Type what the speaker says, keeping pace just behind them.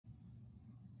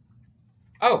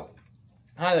Oh,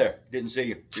 hi there. Didn't see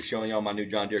you. Just showing y'all my new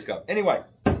John Deere Cup. Anyway,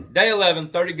 day 11,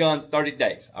 30 guns, 30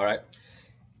 days. All right.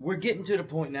 We're getting to the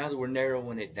point now that we're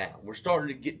narrowing it down. We're starting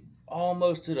to get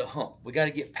almost to the hump. We got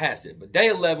to get past it. But day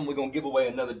 11, we're going to give away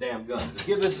another damn gun. So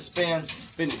give this a spin.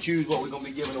 Finna choose what we're going to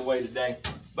be giving away today.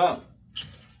 Boom.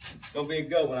 It's going to be a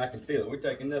good one. I can feel it. We're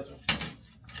taking this one.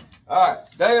 All right.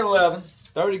 Day 11.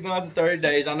 30 guns in 30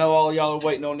 days. I know all of y'all are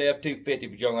waiting on the F-250,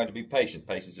 but y'all have to be patient.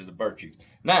 Patience is a virtue.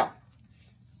 Now,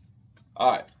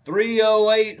 all right,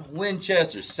 308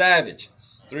 Winchester, Savage.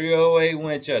 308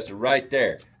 Winchester right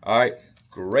there. All right,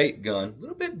 great gun. A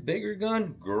little bit bigger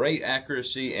gun, great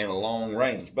accuracy and a long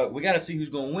range. But we got to see who's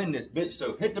going to win this bitch,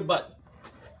 so hit the button.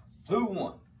 Who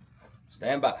won?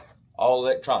 Stand by. All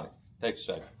electronic. Takes a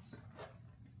second.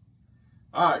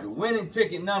 All right, the winning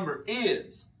ticket number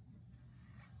is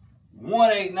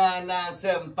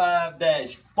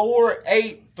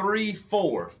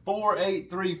 189975-4834.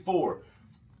 4834.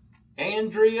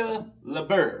 Andrea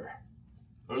Labere,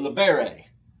 or Labere,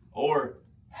 or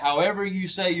however you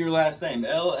say your last name,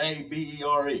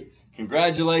 L-A-B-E-R-E.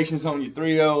 Congratulations on your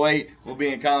 308. We'll be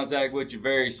in contact with you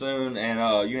very soon,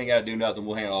 and you ain't got to do nothing.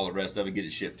 We'll handle all the rest of it, get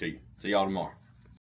it shipped to you. See y'all tomorrow.